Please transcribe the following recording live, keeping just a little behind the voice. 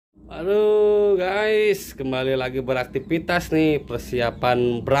Aduh guys, kembali lagi beraktivitas nih,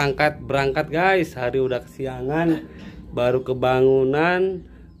 persiapan berangkat guys. Hari udah kesiangan, baru kebangunan,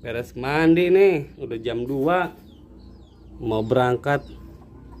 beres mandi nih, udah jam 2 mau berangkat.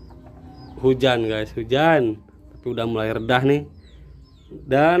 Hujan guys, hujan, tapi udah mulai redah nih.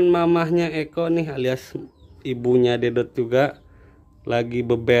 Dan mamahnya Eko nih alias ibunya Dedot juga lagi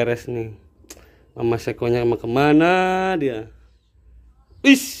beberes nih. Mama Sekonya mau kemana dia?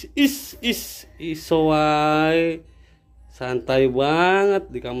 Isoai santai banget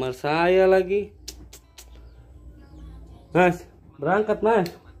di kamar saya lagi. Mas, berangkat mas.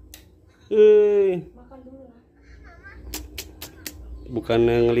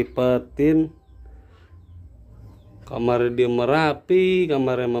 Bukannya ngelipetin. Kamar dia merapi,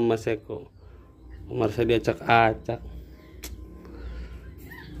 kamarnya Mama Seko. Kamar saya diacak-acak.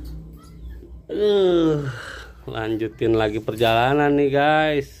 Lanjutin lagi perjalanan nih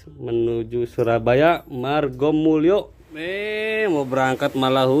guys, menuju Surabaya Margomulyo. Mau berangkat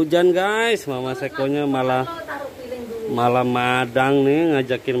malah hujan guys. Mama Sekonya malah madang nih,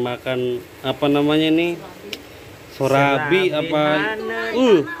 ngajakin makan apa namanya nih, sorabi apa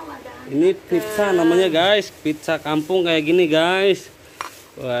ini pizza namanya guys, pizza kampung kayak gini guys.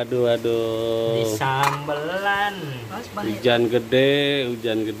 Waduh di sambelan. hujan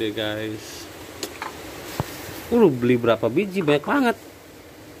gede guys. Beli berapa biji, banyak banget.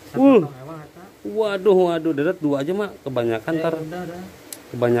 Waduh, Dedot 2 aja mak, kebanyakan ntar.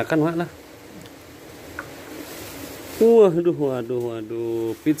 Kebanyakan mak lah.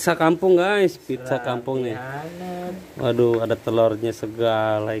 Waduh, pizza kampung guys, pizza kampung nih. Waduh, ada telurnya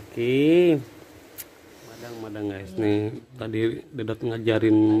segala iki. Madang guys nih. Tadi Dedot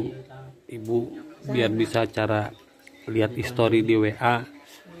ngajarin ibu biar bisa cara lihat history di WA.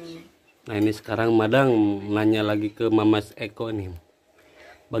 Nah ini sekarang madang nanya lagi ke Mama Eko nih,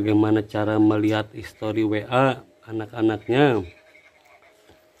 bagaimana cara melihat history WA anak-anaknya.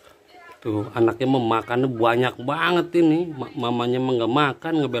 Tuh anaknya memakannya banyak banget ini, mamanya mah nggak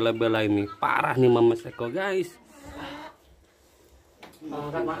makan, ngebela-bela ini. Parah nih Mama Eko guys.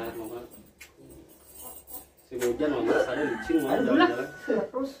 Si hujan mama saya licin mau jalan-jalan.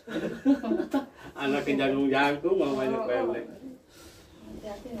 Anaknya jangkung mamanya pendek.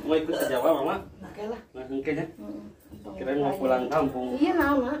 Mau ikut ke Jawa mama? Oke lah. Nah kayaknya. Kirain mau pulang kampung. Iya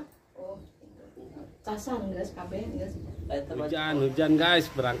mau mak. Casan guys, kabeh guys. Hujan guys,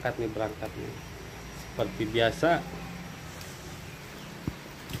 berangkat nih. Seperti biasa.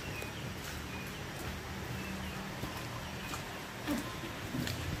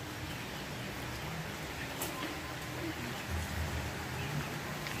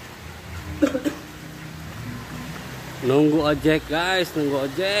 Nunggu ojek guys, nunggu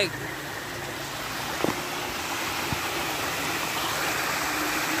ojek.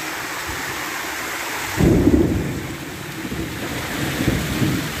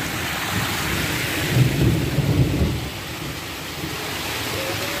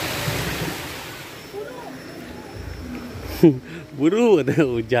 Buru ada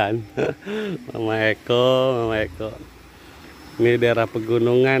hujan. Mama Eko. Ini daerah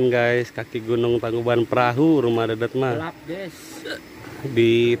pegunungan guys, kaki gunung Tangkuban Perahu, rumah Dedot mah. Gelap guys.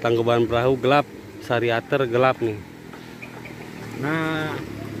 Di Tangkuban Perahu gelap, Sariater gelap nih. Nah,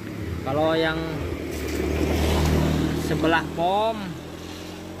 kalau yang sebelah pom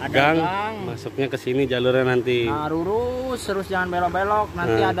ada gang. Masuknya ke sini jalurnya nanti. Nah, lurus terus jangan belok-belok,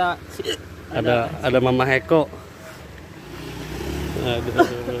 nanti nah, ada Mama Eko.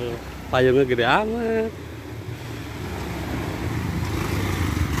 Aduh, payungnya gede amat.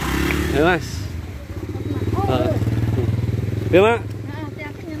 Ya mas. Ya mak.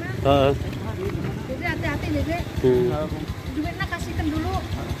 Hati-hati ya nak. Jadi hati-hati dede. Duitnya kasihkan dulu.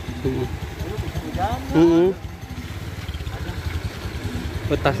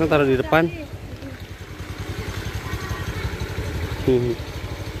 Tasnya taruh di depan.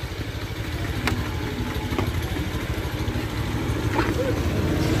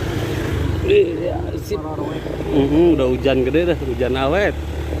 Udah hujan gede dah, hujan awet.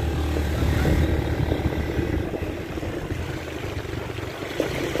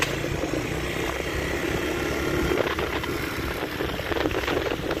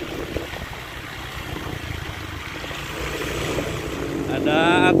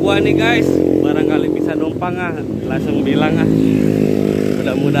 Ada aqua nih guys, barangkali bisa numpang langsung bilang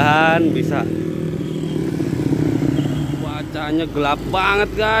mudah-mudahan bisa. Cuacanya gelap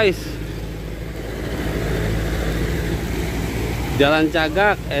banget guys. Jalan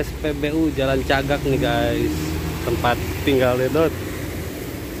Cagak, SPBU Jalan Cagak nih guys, tempat tinggal Dedot.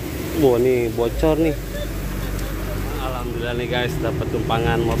 Wah nih bocor nih. Alhamdulillah Alhamdulillah nih guys, dapat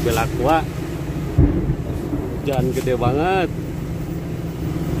tumpangan mobil aqua. Hujan gede banget.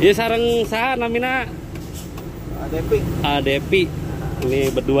 Iya sareng saha namina? Adepi. Ini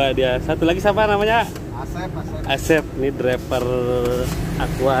berdua dia. Satu lagi siapa namanya? Asep. Ini driver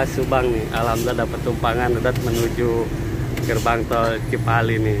aqua Subang nih. Alhamdulillah dapat tumpangan udah menuju gerbang tol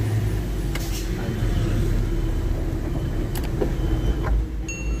Cipali nih.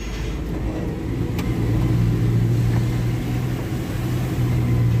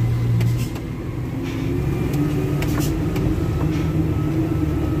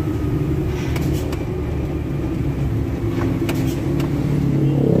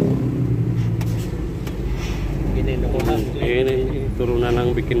 Ini turunan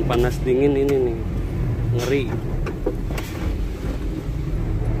yang bikin panas dingin ini nih, ngeri.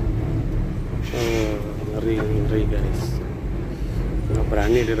 Ngeri guys. Nggak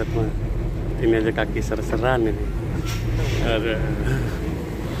berani DEDOT mah. Ini aja kaki ser-seran ini. Ada.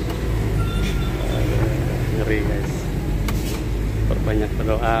 Ngeri guys. Perbanyak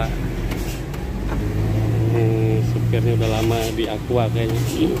berdoa. Ini supirnya udah lama di aqua kayaknya.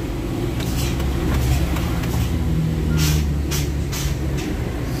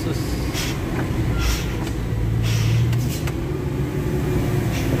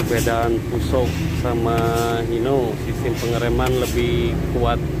 Perbedaan pusok sama Hino, sistem pengereman lebih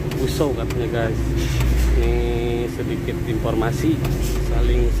kuat pusok katanya guys. Ini sedikit informasi,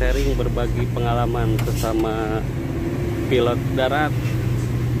 saling sharing, berbagi pengalaman sesama pilot darat.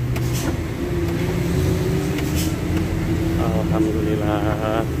 Alhamdulillah.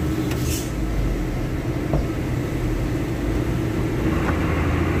 Alhamdulillah.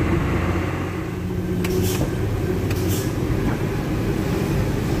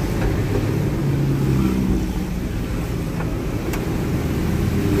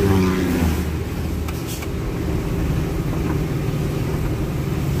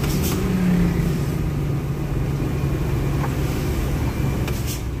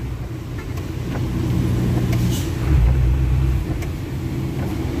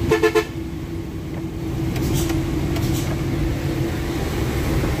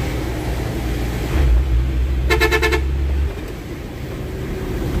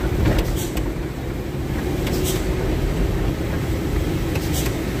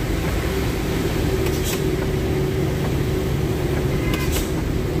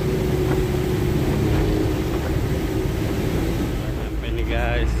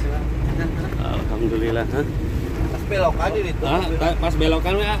 Pas belokan ini tuh. Pas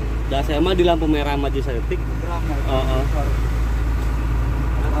belokan ya. Dah saya mah di lampu merah maju setik.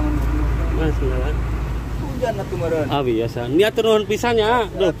 Mas beneran. Hujan atuh meureun. Biasa. Ini atur nuhun pisannya.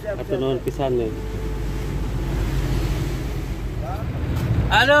 Duh, atur nuhun pisannya.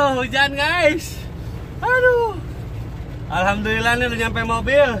 Aduh, hujan guys. Aduh. Alhamdulillah nih udah nyampe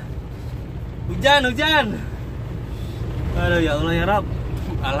mobil. Hujan. Aduh ya Allah ya Rob.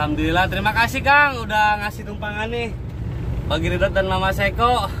 Alhamdulillah, terima kasih Kang udah ngasih tumpangan nih bagi DEDOT dan Mama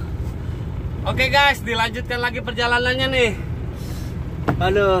Seko. Oke guys, dilanjutkan lagi perjalanannya nih.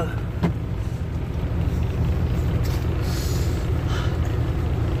 Aduh.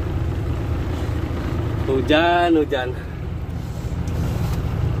 Hujan.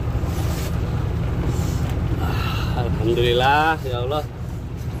 Alhamdulillah ya Allah.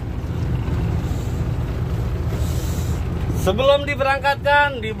 Sebelum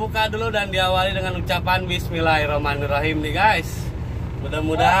diberangkatkan, dibuka dulu dan diawali dengan ucapan Bismillahirrahmanirrahim nih guys.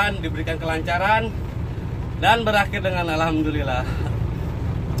 Mudah-mudahan diberikan kelancaran dan berakhir dengan Alhamdulillah.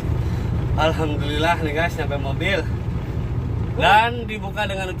 Alhamdulillah nih guys, sampai mobil. Dan dibuka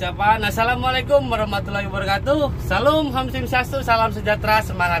dengan ucapan Assalamualaikum warahmatullahi wabarakatuh. Salam, hamsim sastu, salam sejahtera,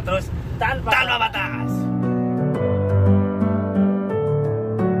 semangat terus tanpa batas.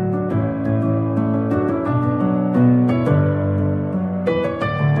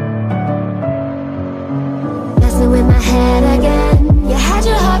 In my head again, you had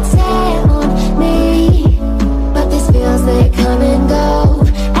your heart set on me, but these feels they come and go,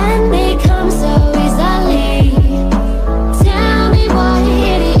 and they come so easily. Tell me what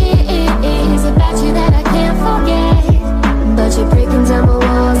it is about you that I can't forget, but you're breaking down my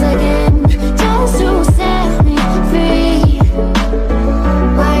walls again, just to set me free.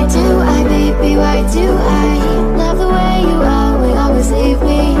 Why do I, baby, why do I love the way you always leave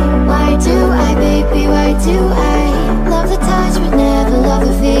me? Why do I, baby, why do I love the touch but never love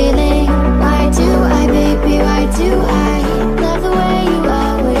the feeling? Why do I, baby, why do I love the way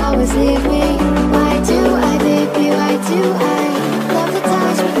you always leave me? Why do I, baby, why do I love the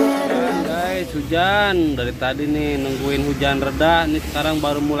touch but never love the Guys, hujan dari tadi nih nungguin hujan reda, nih sekarang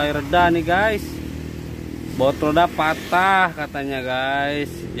baru mulai reda nih guys. baut roda patah katanya guys.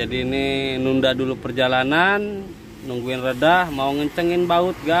 Jadi ini nunda dulu perjalanan, nungguin reda, mau ngencengin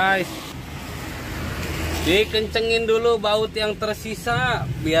baut guys. Dikencengin dulu baut yang tersisa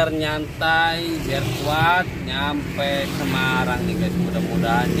biar nyantai, biar kuat nyampe Semarang nih guys.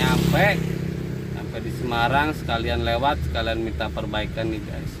 Mudah-mudahan nyampe di Semarang, sekalian lewat, sekalian minta perbaikan nih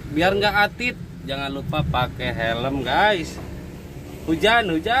guys. Biar nggak atit, jangan lupa pakai helm guys.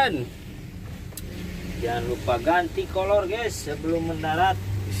 Hujan. Jangan lupa ganti kolor guys sebelum mendarat.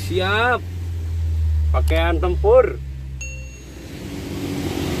 Siap. Pakaian tempur.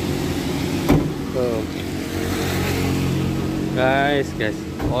 Tuh. Guys.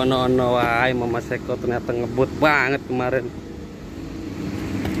 Ono wae Mama Seko ternyata ngebut banget kemarin.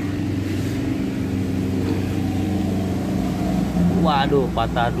 Waduh,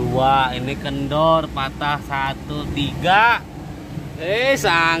 patah 2. Ini kendor, patah 1, 3.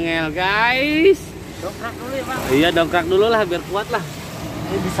 Sangel guys. Dongkrak dulu ya bang. Iya, dongkrak dulu lah biar kuat lah.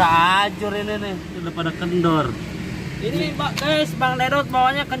 Ini bisa hancur ini nih, udah pada kendor. Ini guys, Bang Dedot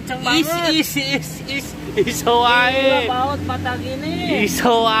bawanya kenceng banget. Iso wae. Baut patah gini.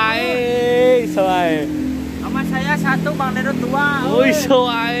 Iso wae. Sama saya 1, Bang Dedot 2. Oh, iso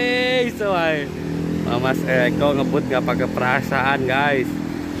wae. Mas Eko ngebut gak pakai perasaan guys.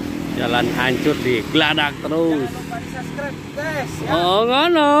 Jalan hancur di geladak terus. Jangan lupa di subscribe guys ya. Oh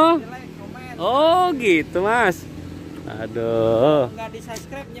ngono. Like, komen. Oh gitu mas. Aduh. Nggak di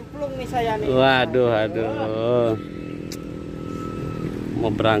subscribe nyemplung nih saya nih. Waduh.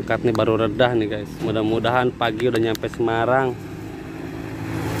 Mau berangkat nih baru redah nih guys. Mudah-mudahan pagi udah nyampe Semarang.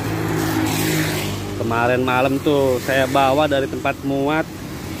 Kemarin malam tuh saya bawa dari tempat muat.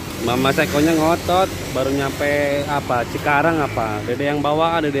 Mama Sekonya ngotot baru nyampe Cikarang Dede yang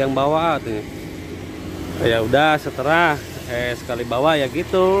bawa tuh. Ya udah setelah sekali bawa ya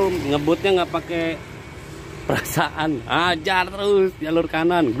gitu, ngebutnya nggak pakai perasaan, ajar terus jalur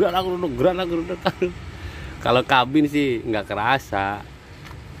kanan, gerak geruduk. Kalau kabin sih nggak kerasa,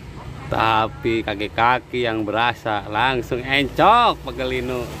 tapi kaki-kaki yang berasa langsung encok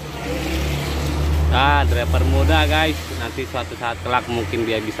pegelinu. Driver muda guys, nanti suatu saat kelak mungkin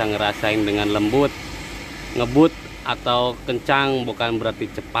dia bisa ngerasain dengan lembut. Ngebut atau kencang bukan berarti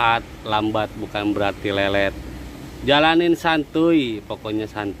cepat, lambat bukan berarti lelet. Jalanin santuy, pokoknya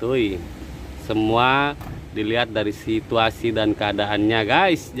santuy. Semua dilihat dari situasi dan keadaannya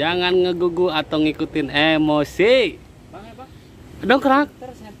guys. Jangan ngegugu atau ngikutin emosi. Bang ya bang. Dongkrak.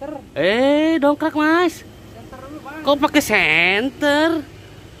 Center. Dongkrak mas. Center dulu bang. Kok pakai senter?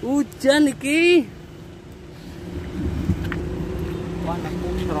 Hujan iki. Wah,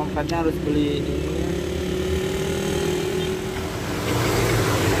 trompetnya harus beli ini.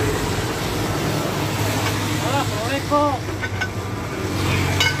 Proleko.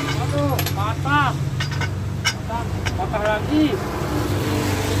 Aduh, patah lagi.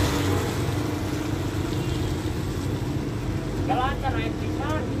 Jalan naik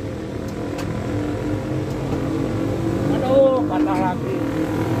pisan. Aduh, patah lagi.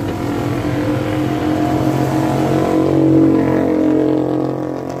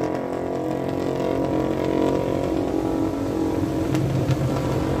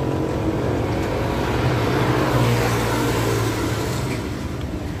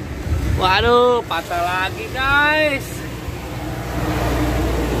 Waduh, patah lagi guys.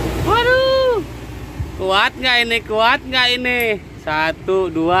 Waduh, kuat nggak ini?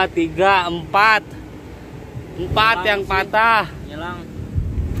 1, 2, 3, 4 yang patah. Nyilang.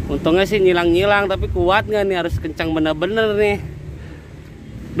 Untungnya sih nyilang, tapi kuat nggak nih? Harus kencang bener-bener nih.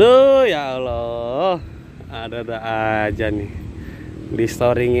 Duh ya Allah, ada aja nih. Di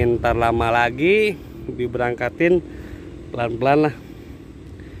storingin ntar lama lagi, diberangkatin pelan-pelan lah.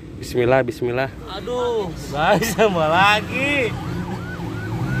 Bismillah. Aduh, guys, sama lagi.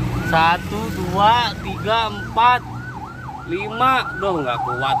 1, 2, 3, 4, 5. Duh, nggak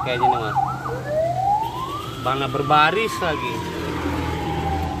kuat kayaknya nih mas. Mana berbaris lagi.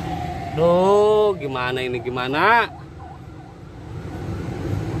 Duh, gimana ini?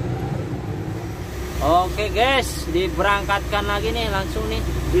 Oke guys, diberangkatkan lagi nih langsung nih.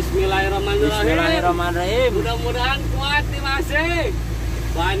 Bismillahirrahmanirrahim. Mudah-mudahan kuat nih masih.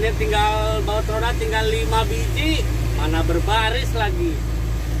 Bahannya baut roda tinggal 5 biji. Mana berbaris lagi.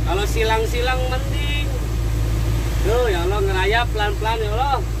 Kalau silang-silang mending. Tuh ya Allah, ngerayap pelan-pelan ya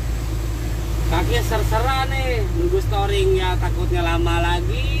Allah. Kakinya ser-sera nih. Nunggu storing ya, takutnya lama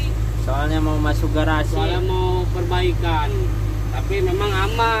lagi. Soalnya mau masuk garasi. Soalnya mau perbaikan. Tapi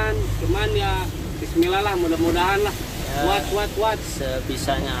memang aman. Cuman ya bismillah lah, mudah-mudahan lah. Ya, kuat.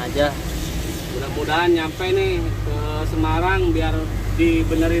 Sebisanya aja. Mudah-mudahan nyampe nih ke Semarang biar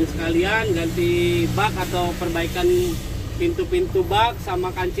dibenerin sekalian, ganti bak atau perbaikan pintu-pintu bak sama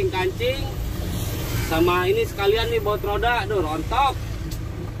kancing-kancing, sama ini sekalian nih baut roda, aduh rontok.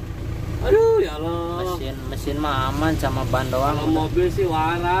 Aduh ya Allah. Mesin mah aman, sama ban doang. Kalau mobil sih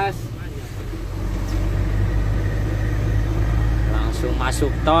waras. Langsung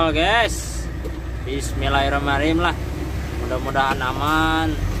masuk tol guys. Bismillahirrahmanirrahim lah. Mudah-mudahan aman.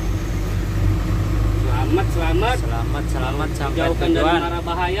 Selamat sampai jauhkan dari mara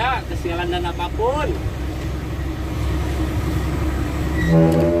bahaya, kesialan dan apapun.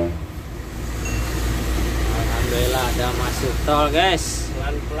 Alhamdulillah ada masuk tol guys.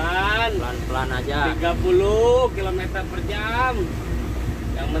 Pelan-pelan aja. 30 km per jam.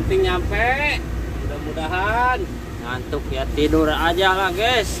 Yang penting nyampe. Mudah-mudahan. Ngantuk ya tidur aja lah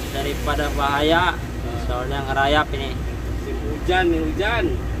guys, daripada bahaya. Soalnya ngerayap ini. Musim hujan nih, hujan.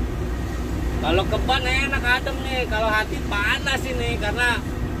 Kalau ke ban enak adem nih, kalau hati panas ini karena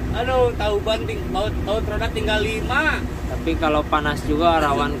aduh tahu baut roda tinggal 5. Tapi kalau panas juga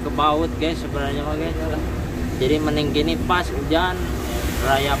rawan ke baut guys sebenarnya mah guys. Jadi mending gini pas hujan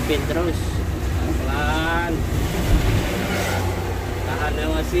rayapin terus. Pelan. Tahan ya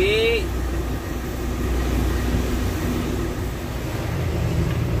masih.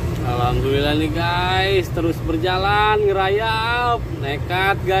 Alhamdulillah nih guys, terus berjalan ngerayap.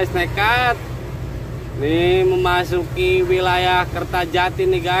 Nekat guys, nekat. Nih memasuki wilayah Kertajati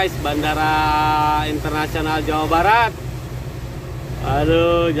nih guys, Bandara Internasional Jawa Barat.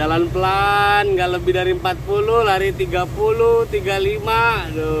 Aduh, jalan pelan, nggak lebih dari 40, lari 30, 35.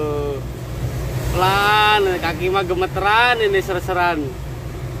 Aduh, pelan, kaki mah gemeteran ini serseran.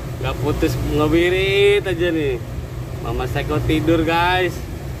 Nggak putus ngebirit aja nih. Mama Seko tidur guys.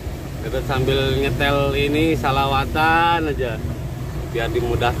 Kita sambil nyetel ini salawatan aja. Biar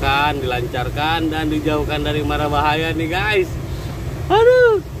dimudahkan, dilancarkan, dan dijauhkan dari mara bahaya nih guys.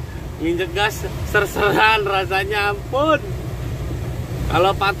 Aduh, nginjek gas serseran rasanya ampun.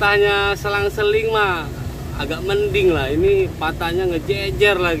 Kalau patahnya selang-seling mah agak mending lah. Ini patahnya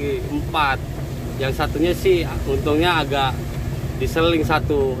ngejejer lagi 4. Yang satunya sih untungnya agak diseling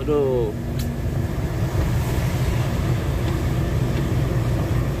satu. Aduh.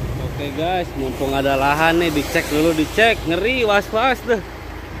 Oke guys, mumpung ada lahan nih, dicek dulu, ngeri, was-was deh.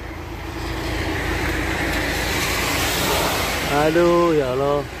 Aduh ya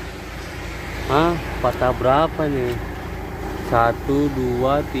Allah. Hah, patah berapa nih? 1,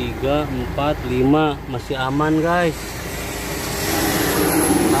 2, 3, 4, 5. Masih aman guys.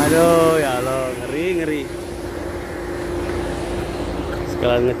 Aduh ya Allah, ngeri.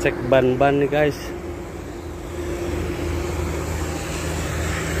 Sekalian ngecek ban-ban nih guys.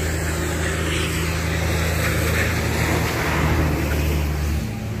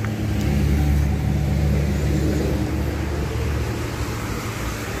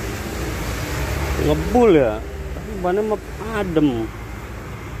 Ngebul ya, tapi bannya mah adem.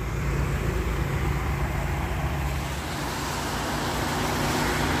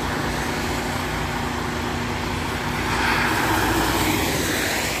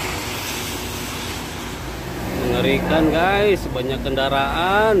 Mengerikan guys, banyak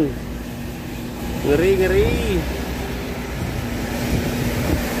kendaraan. Ngeri.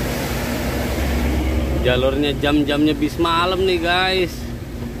 Jalurnya jam-jamnya bis malam nih guys.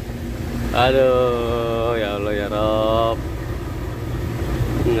 Aduh ya Allah ya Rob,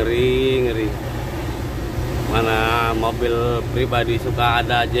 ngeri. Mana mobil pribadi suka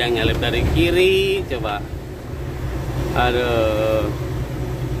ada aja yang nyalip dari kiri, coba. Aduh.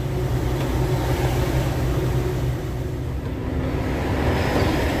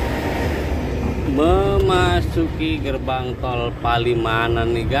 Memasuki gerbang tol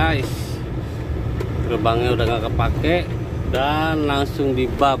Palimanan nih guys. Gerbangnya udah gak kepake dan langsung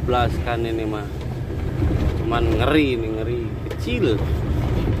dibablaskan ini mah. Cuman ngeri kecil.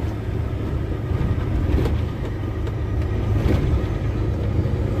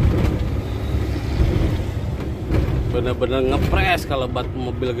 Bener-bener ngepres kalau buat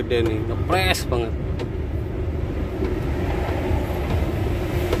mobil gede nih, ngepres banget.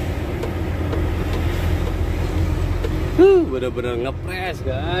 Bener-bener ngepres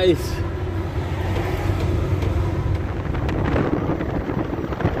guys.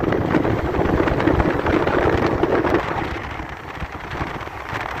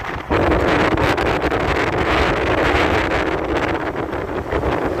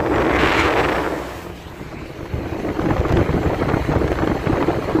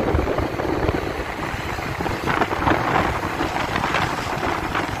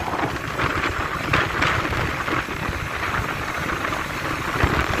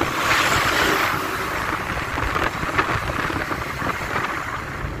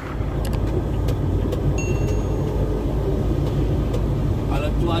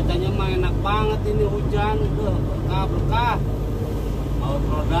 cuacanya mah enak banget ini, hujan tuh, berkah. Baut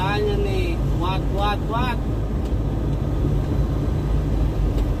rodanya nih, kuat.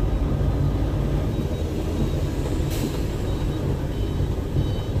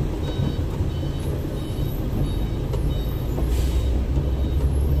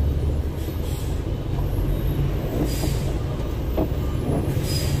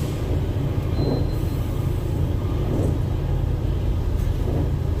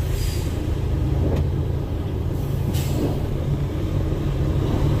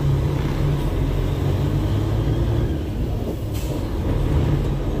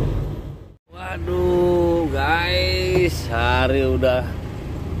 Waduh guys, hari udah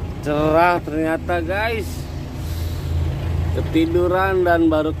cerah ternyata guys. Ketiduran dan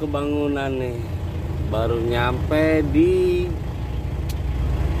baru kebangunan nih. Baru nyampe di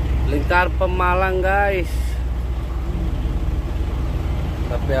lingkar Pemalang guys.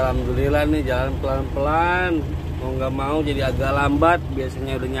 Tapi alhamdulillah nih jalan pelan-pelan. Mau nggak mau jadi agak lambat.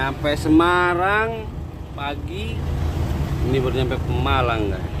 Biasanya udah nyampe Semarang pagi. Ini baru nyampe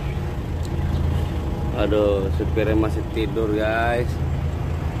Pemalang guys. Aduh, supirnya masih tidur guys.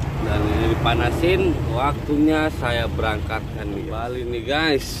 Dan ini dipanasin, waktunya saya berangkatkan nih Bali nih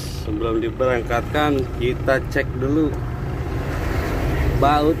guys. Sebelum diberangkatkan kita cek dulu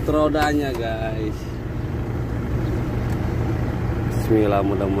baut rodanya guys. Bismillah,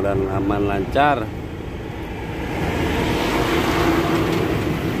 mudah-mudahan aman lancar.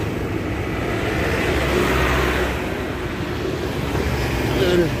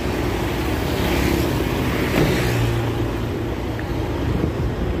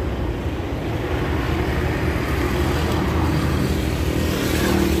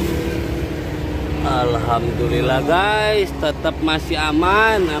 Alhamdulillah guys, tetap masih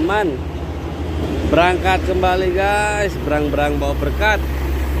aman. Berangkat kembali guys, berang-berang bawa berkat.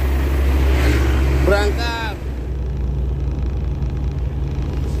 Berangkat.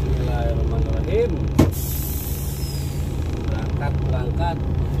 Bismillahirrahmanirrahim. Berangkat.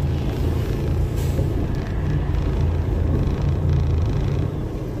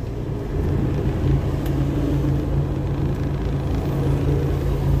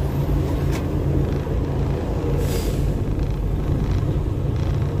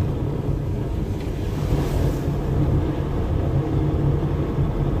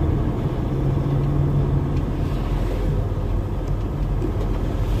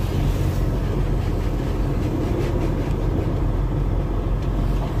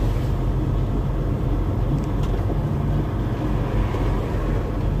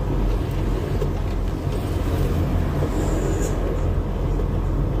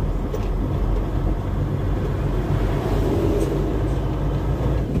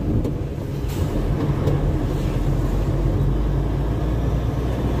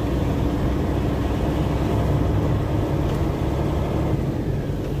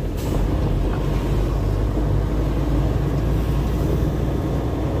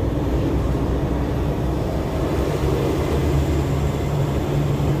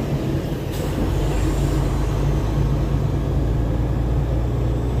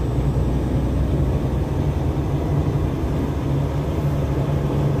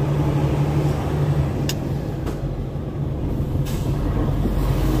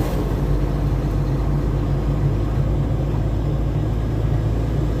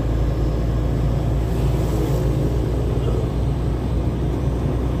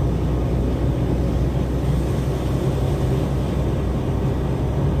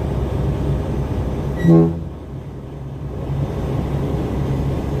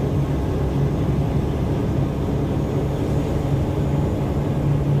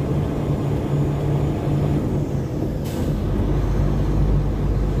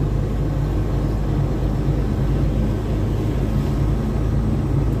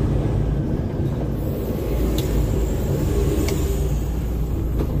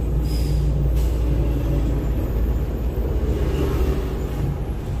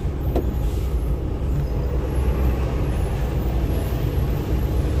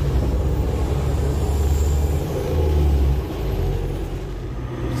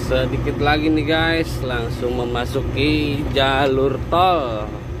 Sedikit lagi nih guys, langsung memasuki jalur tol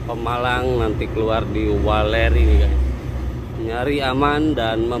Pemalang, nanti keluar di Waleri nih guys. Nyari aman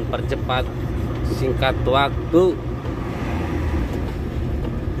dan mempercepat singkat waktu.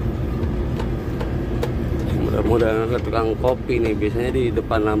 Mudah-mudahan ada tukang kopi nih. Biasanya di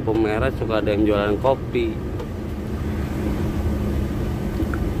depan lampu merah suka ada yang jualan kopi.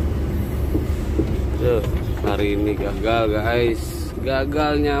 Tuh, hari ini gagal guys.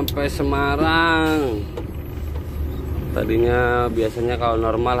 Gagal nyampe Semarang. Tadinya biasanya kalau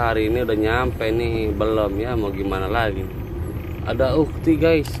normal hari ini udah nyampe nih, belum ya, mau gimana lagi. Ada ukti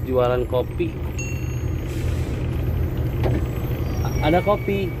guys jualan kopi. Ada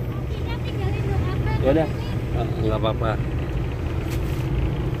kopi. Kopinya tinggalin dong apa? Ya udah, nggak apa-apa.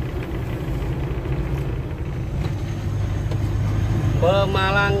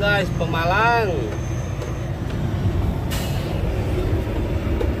 Pemalang guys, Pemalang.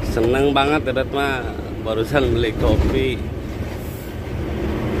 Seneng banget Dedet mah, barusan beli kopi.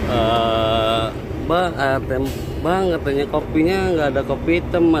 Bang katanya kopinya nggak ada kopi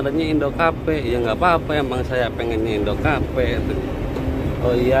hitam, adanya Indo Cafe. Ya nggak apa-apa, emang saya pengennya Indo Cafe.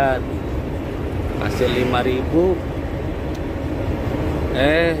 Oh iya, hasil 5.000.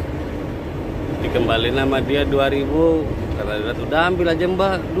 Dikembaliin sama dia 2.000. Kata Dedet, udah ambil aja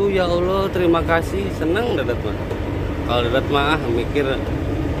mbak. Duh ya Allah, terima kasih, seneng Dedet mah. Kalau Dedet mah mikir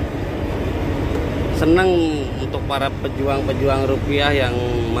seneng untuk para pejuang-pejuang rupiah yang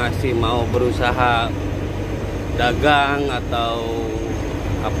masih mau berusaha dagang atau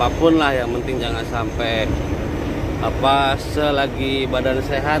apapun lah, yang penting jangan sampai selagi badan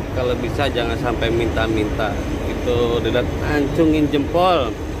sehat, kalau bisa jangan sampai minta-minta. Itu Dedet ancungin jempol.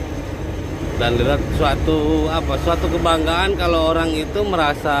 Dan Dedet suatu kebanggaan kalau orang itu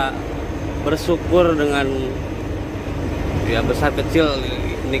merasa bersyukur dengan ya besar kecil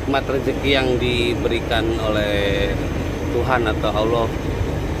nikmat rezeki yang diberikan oleh Tuhan atau Allah.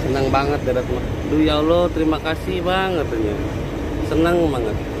 Senang banget Dedet mah. Duh ya Allah, terima kasih banget katanya. Senang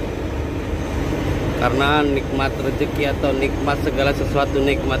banget. Karena nikmat rezeki atau nikmat segala sesuatu,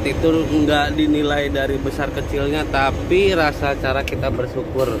 nikmat itu enggak dinilai dari besar kecilnya, tapi rasa cara kita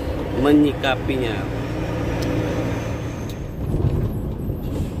bersyukur menyikapinya.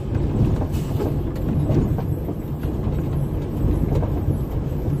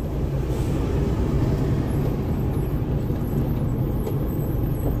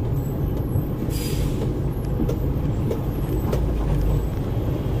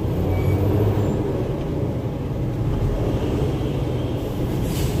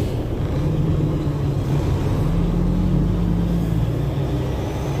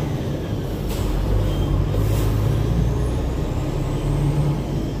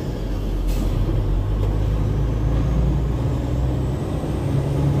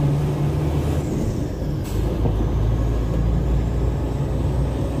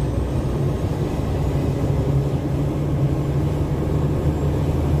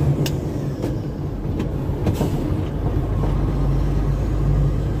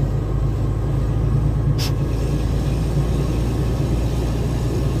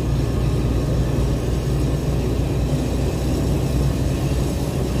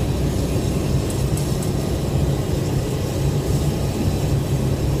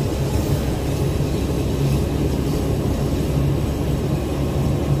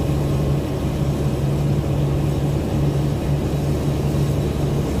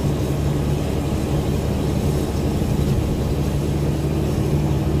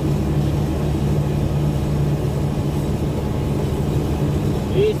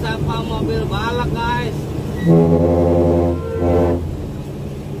 Disapa mobil balak guys.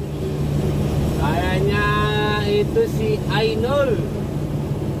 Kayaknya itu si Ainul,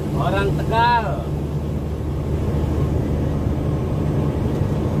 orang Tegal.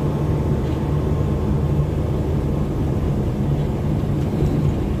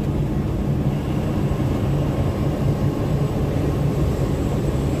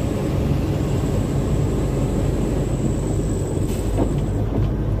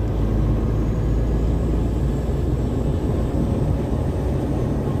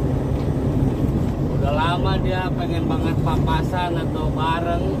 Dia pengen banget papasan atau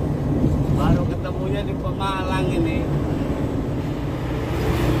bareng, baru ketemunya di Pemalang ini.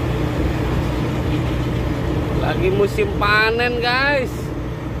 Lagi musim panen guys,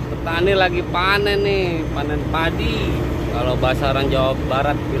 petani lagi panen nih, panen padi. Kalau bahasa orang Jawa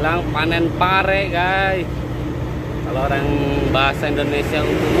Barat bilang panen pare guys. Kalau orang bahasa Indonesia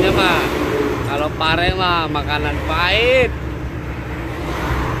umumnya mah, kalau pare mah makanan pahit.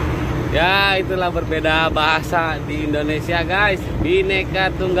 Ya itulah berbeda bahasa di Indonesia guys. Bineka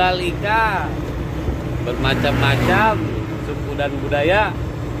Tunggal Ika, bermacam-macam suku dan budaya.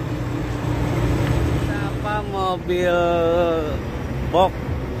 Apa mobil box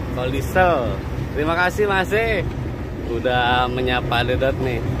diesel. Terima kasih Mas udah menyapa Dedot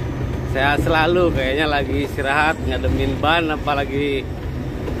nih. Sehat selalu, kayaknya lagi istirahat ngademin ban, apalagi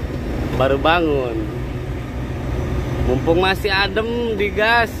baru bangun. Mumpung masih adem,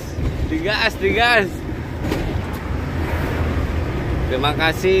 digas. Terima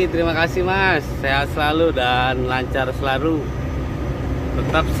kasih Mas. Sehat selalu dan lancar selalu.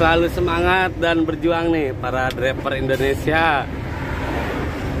 Tetap selalu semangat dan berjuang nih para driver Indonesia.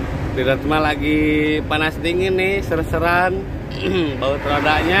 Berat mah lagi panas dingin nih, ser-seran. Baut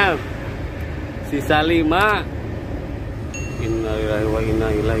rodanya sisa 5. Innalillahi wa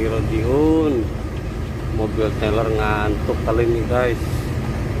inna ilaihi rajiun. Mobil trailer ngantuk kali ini guys.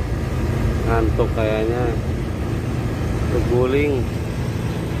 Ngantuk kayaknya. Terguling.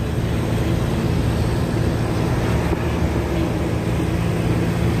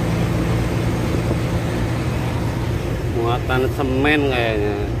 Muatan semen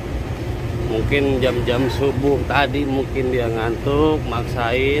kayaknya. Mungkin jam-jam subuh tadi mungkin dia ngantuk,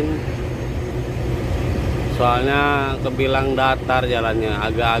 maksain. Soalnya kebilang datar jalannya,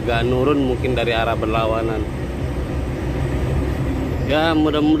 agak-agak nurun mungkin dari arah berlawanan. Ya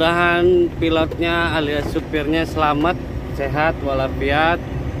mudah-mudahan pilotnya alias supirnya selamat, sehat walafiat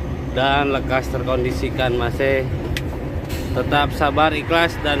dan lekas terkondisikan masih. Tetap sabar,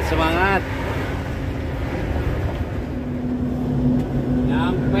 ikhlas dan semangat.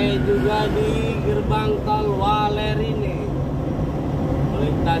 Sampai juga di gerbang tol Waleri nih,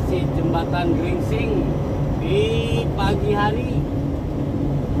 melintasi jembatan Gringsing di pagi hari.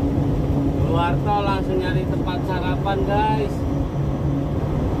 Keluar tol langsung nyari tempat sarapan guys.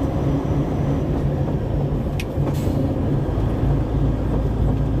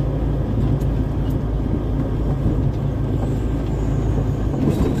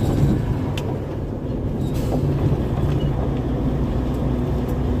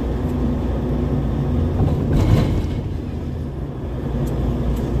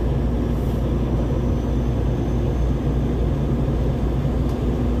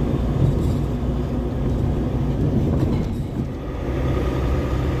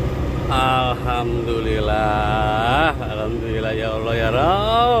 Alhamdulillah ya Allah ya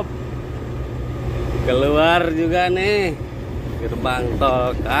Rob. Keluar juga nih gerbang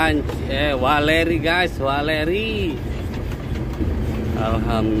tol Waleri guys, Waleri.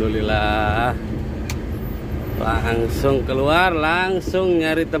 Alhamdulillah. Langsung keluar, langsung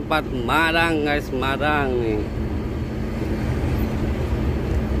nyari tempat madang guys, madang nih.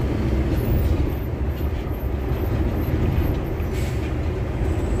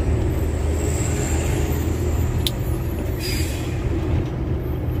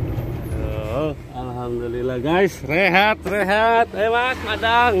 Alhamdulillah guys, rehat. Mas,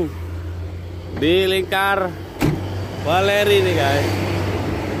 madang di lingkar Waleri nih guys.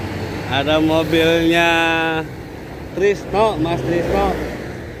 Ada mobilnya Trisno, Mas Trisno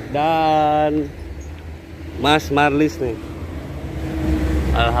dan Mas Marlis nih.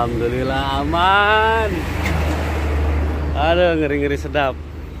 Alhamdulillah aman. Aduh, ngeri-ngeri sedap.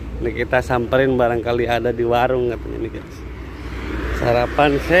 Nih kita samperin barangkali ada di warung katanya nih guys.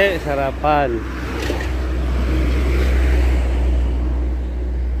 Sarapan.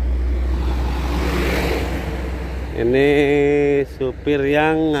 Ini supir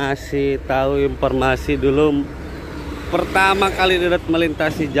yang ngasih tahu informasi dulu pertama kali DEDOT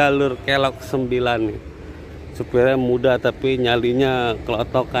melintasi jalur kelok 9 nih. Supirnya muda tapi nyalinya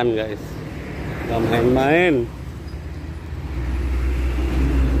kelotokan guys, gak main-main.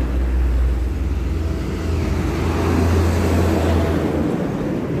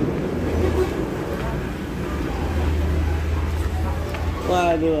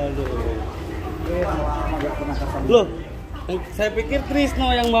 Waduh. Loh, saya pikir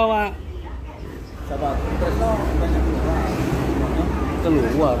Trisno yang bawa. Sahabat, Trisno banyak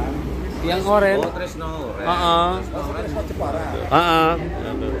keluar. Yang oren. Oh, Trisno. Trisno Jepara.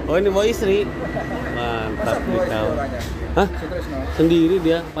 Oh, ini bawa istri. Mantap nih kau. Hah? Sendiri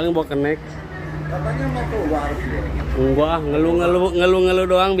dia, paling bawa kenek. Katanya mau keluar dia. Enggak, ngeluh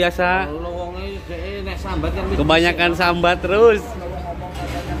doang biasa. Kebanyakan sambat terus.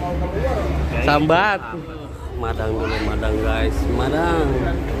 Sambat. Madang dulu, madang guys, madang.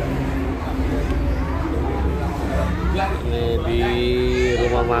 Ini di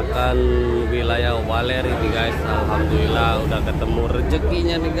rumah makan wilayah Waleri nih guys. Alhamdulillah udah ketemu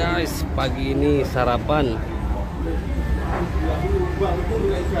rezekinya nih guys. Pagi ini sarapan.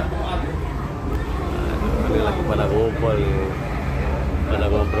 Ini lagi pada ngumpul nih. Pada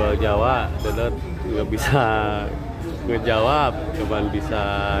ngobrol Jawa. DEDOT nggak bisa ngejawab, cuman bisa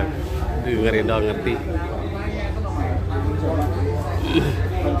dengerin doang, ngerti.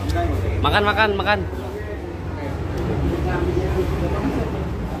 Makan.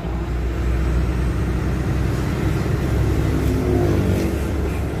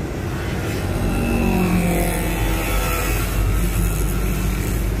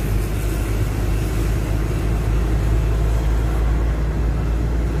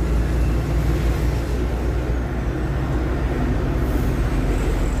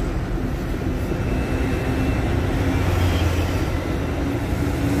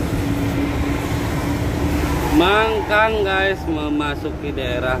 Mangkang guys, memasuki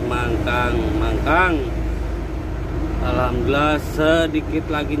daerah Mangkang. Alhamdulillah sedikit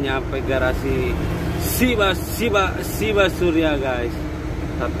lagi nyampe garasi Siba Surya guys.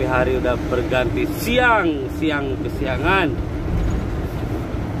 Tapi hari udah berganti siang kesiangan.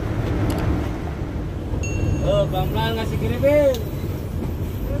 Oh, pelan-pelan ngasih kiri Bir.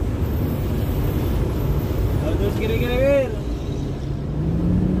 Oh, terus kiri Bir.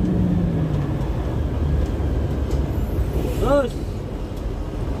 Terus.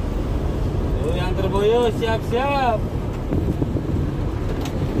 Oh, yang terboyo siap-siap.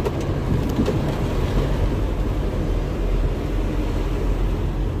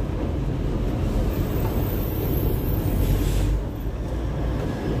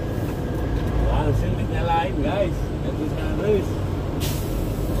 Langsung dinyalain guys, terus.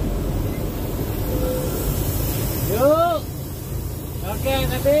 Yuk. Oke,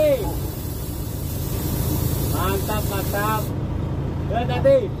 tadi. Mantap. Ya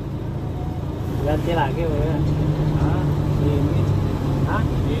tadi. Ganti lagi ya. Ini.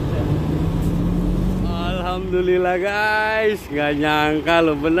 Alhamdulillah guys, nggak nyangka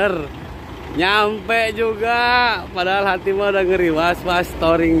lo bener. Nyampe juga, padahal hati mah udah ngeri was-was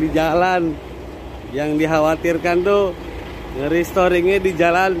storing di jalan. Yang dikhawatirkan tuh ngeri storingnya di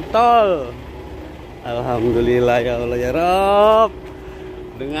jalan tol. Alhamdulillah ya Allah ya Rob.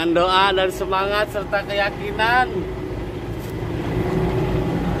 Dengan doa dan semangat serta keyakinan,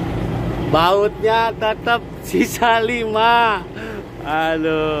 bautnya tetap sisa 5.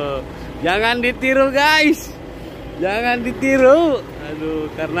 Aduh, jangan ditiru guys, jangan ditiru. Aduh,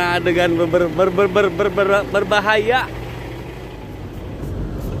 karena adegan berbahaya.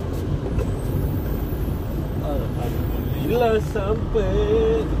 Alhamdulillah sampai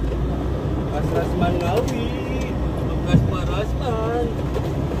Mas Rasman Ngawi, bekas Pak Rasman.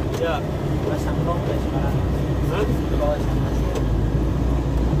 Ya, pasang dong guys sekarang. Hah? Bawa sama.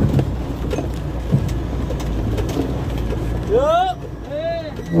 Yuk.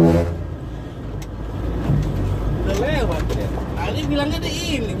 Udah lewat ya. Tadi bilangnya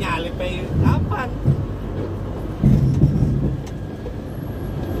di ini nyalip kapan?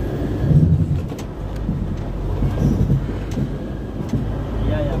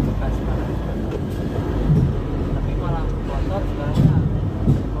 Iya ya, bekas sekarang. Tapi malah motor sekarang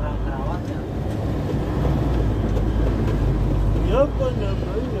kurang terawat ya. Ya apa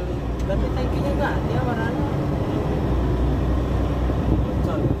namanya? Tapi tankinya ganti ya warnanya.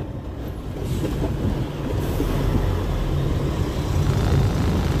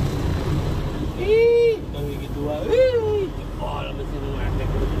 Yang gigi tua. Jempol mesin ngedek.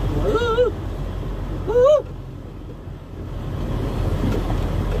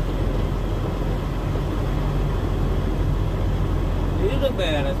 Ini udah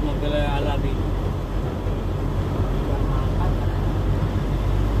beres mobilnya Aladi.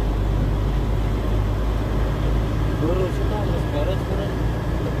 Dulu sudah harus beres kan.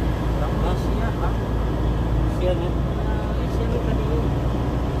 Rahasia kan. Sian ya. Sian tadi.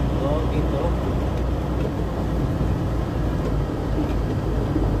 Oh gitu.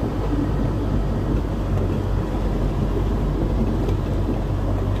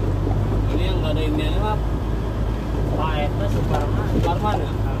 Ini yang nggak ada ini apa? Pak Eta Suparman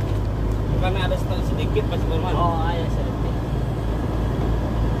ya? Bukan ada sedikit Pak Suparman. Oh, ayah sedikit.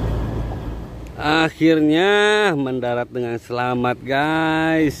 Akhirnya mendarat dengan selamat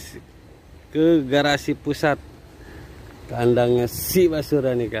guys ke garasi pusat kandangnya Siba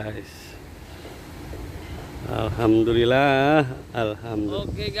Surya nih guys. Alhamdulillah.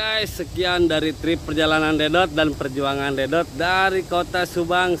 Oke guys, sekian dari trip perjalanan DEDOT dan perjuangan DEDOT dari kota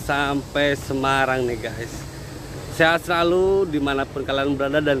Subang sampai Semarang nih guys. Sehat selalu dimanapun kalian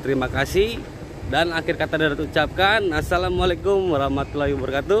berada dan terima kasih. Dan akhir kata DEDOT ucapkan assalamualaikum warahmatullahi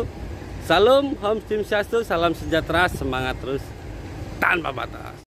wabarakatuh. Salam, Om Swastiastu, salam sejahtera, semangat terus tanpa batas.